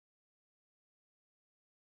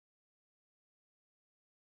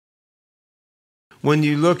when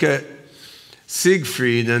you look at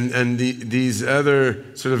Siegfried and these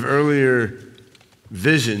other sort of earlier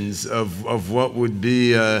visions of what would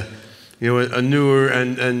be a newer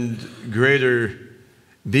and greater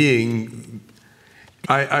being,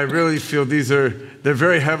 I really feel they're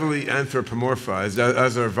very heavily anthropomorphized,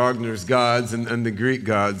 as are Wagner's gods and the Greek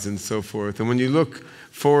gods and so forth. And when you look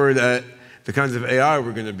forward at the kinds of AI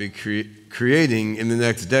we're going to be creating in the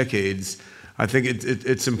next decades, I think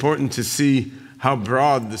it's important to see how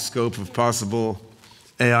broad the scope of possible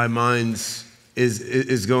AI minds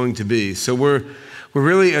is going to be. So we're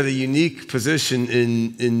really at a unique position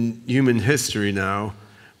in human history now,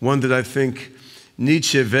 one that I think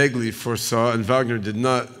Nietzsche vaguely foresaw and Wagner did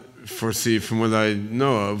not foresee from what I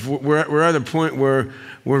know of. We're at a point where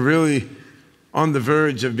we're really on the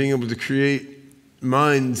verge of being able to create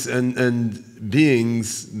minds and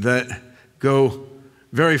beings that go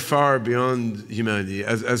very far beyond humanity,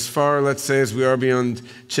 as far, let's say, as we are beyond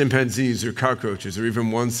chimpanzees or cockroaches or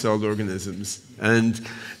even one-celled organisms. And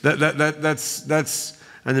that's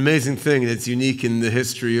an amazing thing, and it's unique in the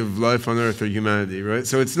history of life on Earth or humanity, right?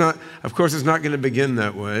 So it's not, of course, it's not going to begin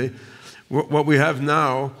that way. What we have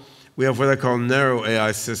now, we have what I call narrow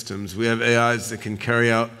AI systems. We have AIs that can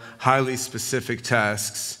carry out highly specific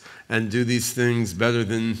tasks and do these things better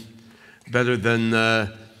than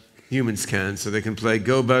humans can. So they can play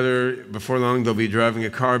Go better. Before long, they'll be driving a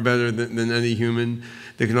car better than any human.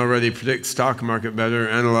 They can already predict stock market better,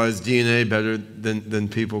 analyze DNA better than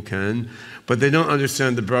people can. But they don't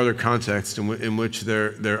understand the broader context in which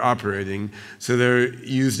they're operating. So they're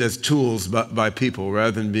used as tools by people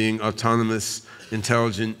rather than being autonomous,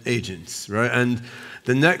 intelligent agents, right? And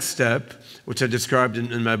the next step, which I described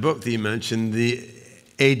in my book that you mentioned, the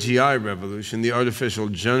AGI revolution, the artificial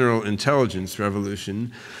general intelligence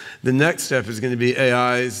revolution, the next step is going to be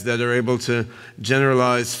AIs that are able to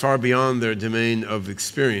generalize far beyond their domain of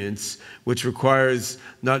experience, which requires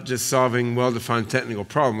not just solving well-defined technical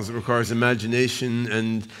problems, it requires imagination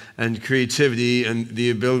and creativity and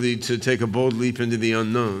the ability to take a bold leap into the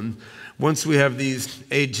unknown. Once we have these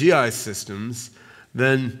AGI systems,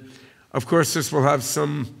 then, of course, this will have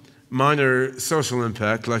some minor social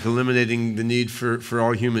impact, like eliminating the need for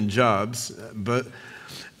all human jobs. But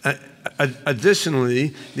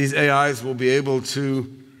additionally, these AIs will be able to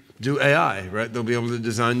do AI, right? They'll be able to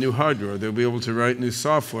design new hardware. They'll be able to write new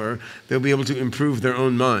software. They'll be able to improve their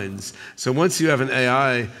own minds. So once you have an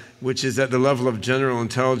AI which is at the level of general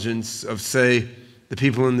intelligence of, say, the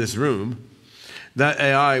people in this room, that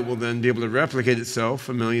AI will then be able to replicate itself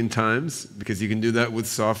 1,000,000 times, because you can do that with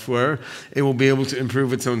software. It will be able to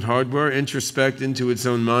improve its own hardware, introspect into its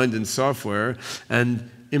own mind and software, and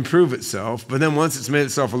improve itself. But then once it's made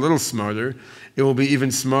itself a little smarter, it will be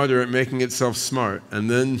even smarter at making itself smart. And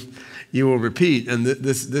then you will repeat. And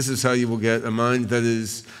this is how you will get a mind that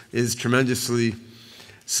is tremendously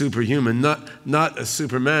superhuman. Not a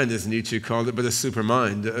superman, as Nietzsche called it, but a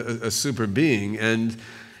supermind, a super being. And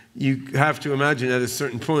you have to imagine at a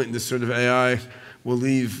certain point, this sort of AI will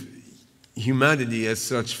leave humanity as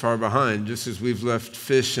such far behind, just as we've left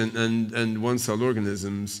fish and one-celled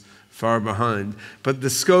organisms far behind. But the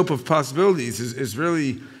scope of possibilities is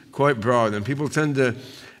really quite broad, and people tend to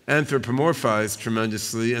anthropomorphize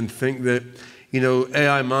tremendously and think that,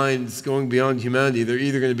 AI minds going beyond humanity, they're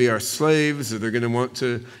either going to be our slaves or they're going to want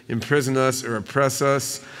to imprison us or oppress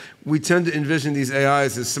us. We tend to envision these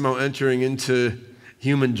AIs as somehow entering into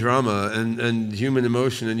human drama and human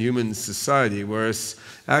emotion and human society, whereas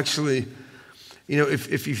actually,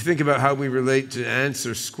 if you think about how we relate to ants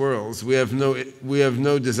or squirrels, we have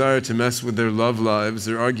no desire to mess with their love lives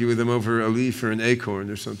or argue with them over a leaf or an acorn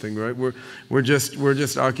or something, right? We're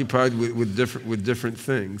just occupied with different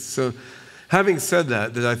things. So, having said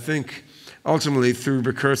that I think ultimately through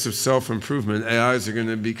recursive self-improvement, AIs are going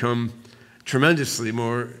to become tremendously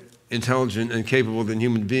more intelligent and capable than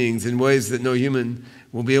human beings in ways that no human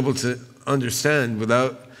will be able to understand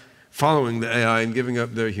without following the AI and giving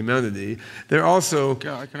up their humanity. They're also...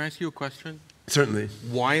 Can I ask you a question? Certainly.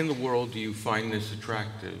 Why in the world do you find this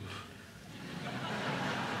attractive?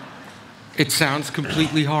 It sounds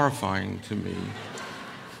completely horrifying to me.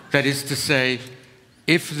 That is to say,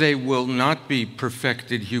 if they will not be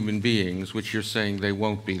perfected human beings, which you're saying they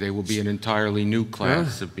won't be, they will be an entirely new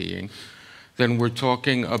class of being, then we're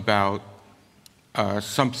talking about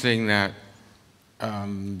something that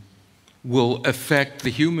will affect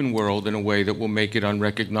the human world in a way that will make it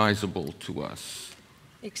unrecognizable to us.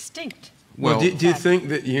 Extinct. Well, do you think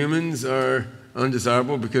that humans are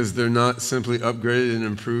undesirable because they're not simply upgraded and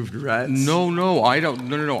improved rats? No, I don't.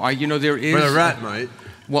 No. There is... But a rat might.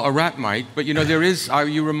 Well, a rat might, but there is,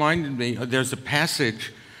 you reminded me, there's a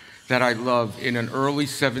passage that I love in an early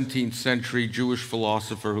 17th century Jewish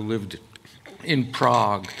philosopher who lived in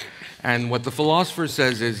Prague. And what the philosopher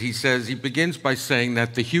says is, he begins by saying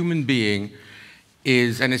that the human being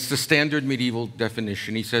is, and it's the standard medieval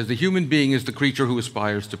definition, he says the human being is the creature who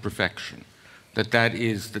aspires to perfection. That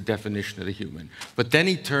is the definition of the human. But then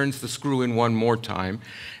he turns the screw in one more time,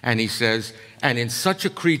 and he says, and in such a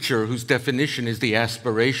creature whose definition is the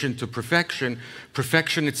aspiration to perfection,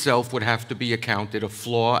 perfection itself would have to be accounted a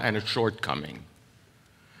flaw and a shortcoming.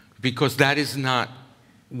 Because that is not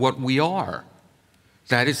what we are.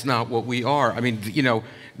 That is not what we are. I mean, you know,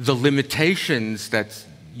 the limitations that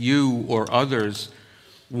you or others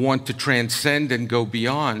want to transcend and go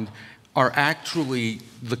beyond are actually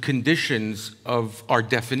the conditions of our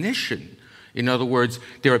definition. In other words,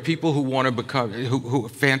 there are people who want to become, who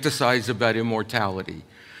fantasize about immortality.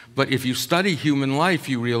 But if you study human life,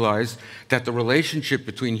 you realize that the relationship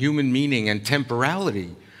between human meaning and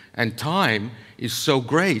temporality and time is so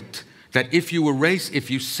great that if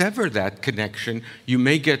you sever that connection, you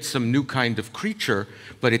may get some new kind of creature,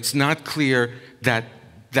 but it's not clear that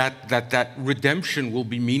that redemption will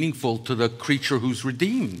be meaningful to the creature who's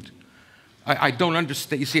redeemed. I don't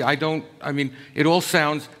understand. You see, I mean, it all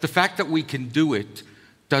sounds, the fact that we can do it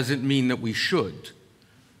doesn't mean that we should.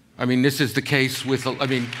 I mean, this is the case with, I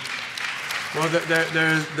mean... Well,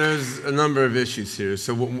 there's a number of issues here.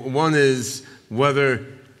 So one is whether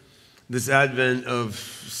this advent of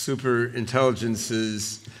super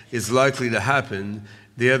intelligences is likely to happen.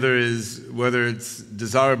 The other is whether it's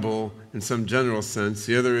desirable in some general sense.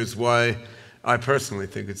 The other is why I personally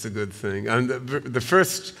think it's a good thing. And the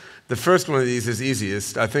first one of these is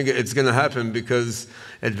easiest. I think it's going to happen because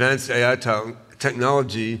advanced AI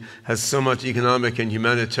technology has so much economic and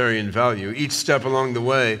humanitarian value. Each step along the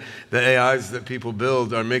way, the AIs that people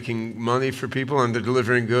build are making money for people, and they're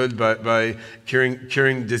delivering good by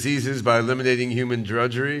curing diseases, by eliminating human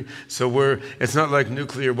drudgery. So it's not like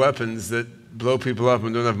nuclear weapons that blow people up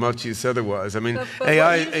and don't have much use otherwise. I mean,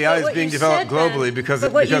 AI is being developed globally because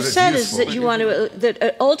it's useful. But what you said is that you want to,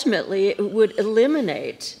 that ultimately it would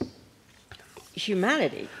eliminate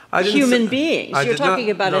humanity, human beings. You're talking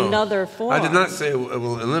about another form. I did not say it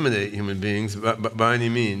will eliminate human beings by any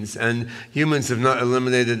means. And humans have not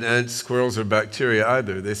eliminated ants, squirrels, or bacteria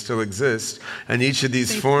either. They still exist. And each of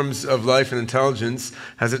these forms of life and intelligence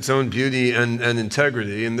has its own beauty and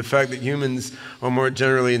integrity. And the fact that humans are more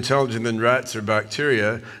generally intelligent than rats or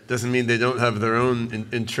bacteria doesn't mean they don't have their own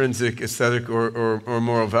intrinsic aesthetic or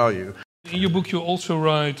moral value. In your book, you also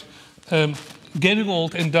write, getting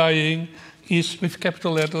old and dying is, with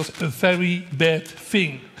capital letters, a very bad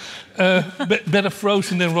thing. Better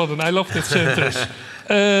frozen than rotten. I love that sentence.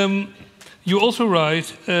 You also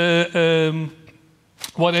write,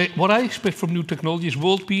 what I expect from new technology is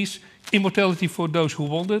world peace, immortality for those who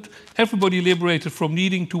want it, everybody liberated from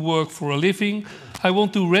needing to work for a living. I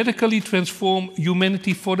want to radically transform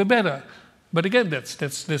humanity for the better. But again,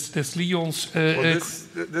 that's Leon's... Well,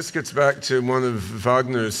 this gets back to one of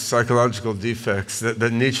Wagner's psychological defects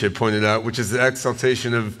that Nietzsche pointed out, which is the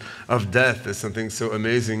exaltation of death as something so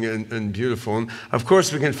amazing and beautiful. And of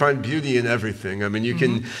course, we can find beauty in everything. I mean,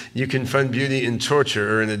 you can find beauty in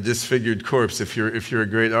torture or in a disfigured corpse if you're a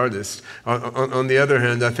great artist. On the other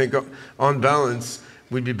hand, I think on balance,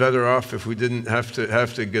 we'd be better off if we didn't have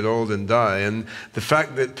to get old and die. And the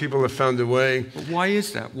fact that people have found a way... But why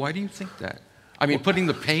is that? Why do you think that? I mean, putting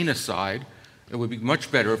the pain aside, it would be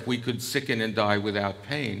much better if we could sicken and die without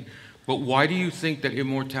pain. But why do you think that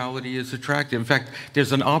immortality is attractive? In fact,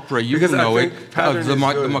 there's an opera, you know it, of the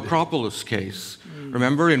Macropolis case.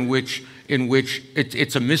 Remember, in which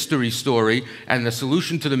it's a mystery story, and the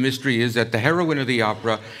solution to the mystery is that the heroine of the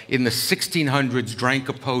opera in the 1600s drank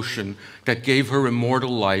a potion that gave her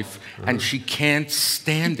immortal life, and she can't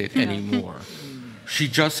stand it anymore. She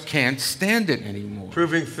just can't stand it anymore.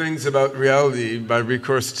 Proving things about reality by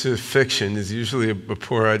recourse to fiction is usually a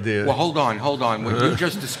poor idea. Well, hold on. What you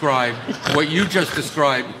just described,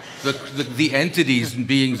 the entities and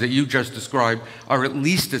beings that you just described are at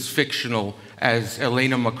least as fictional as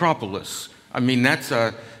Elena Macropolis. I mean, that's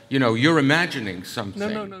you're imagining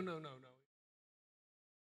something. No.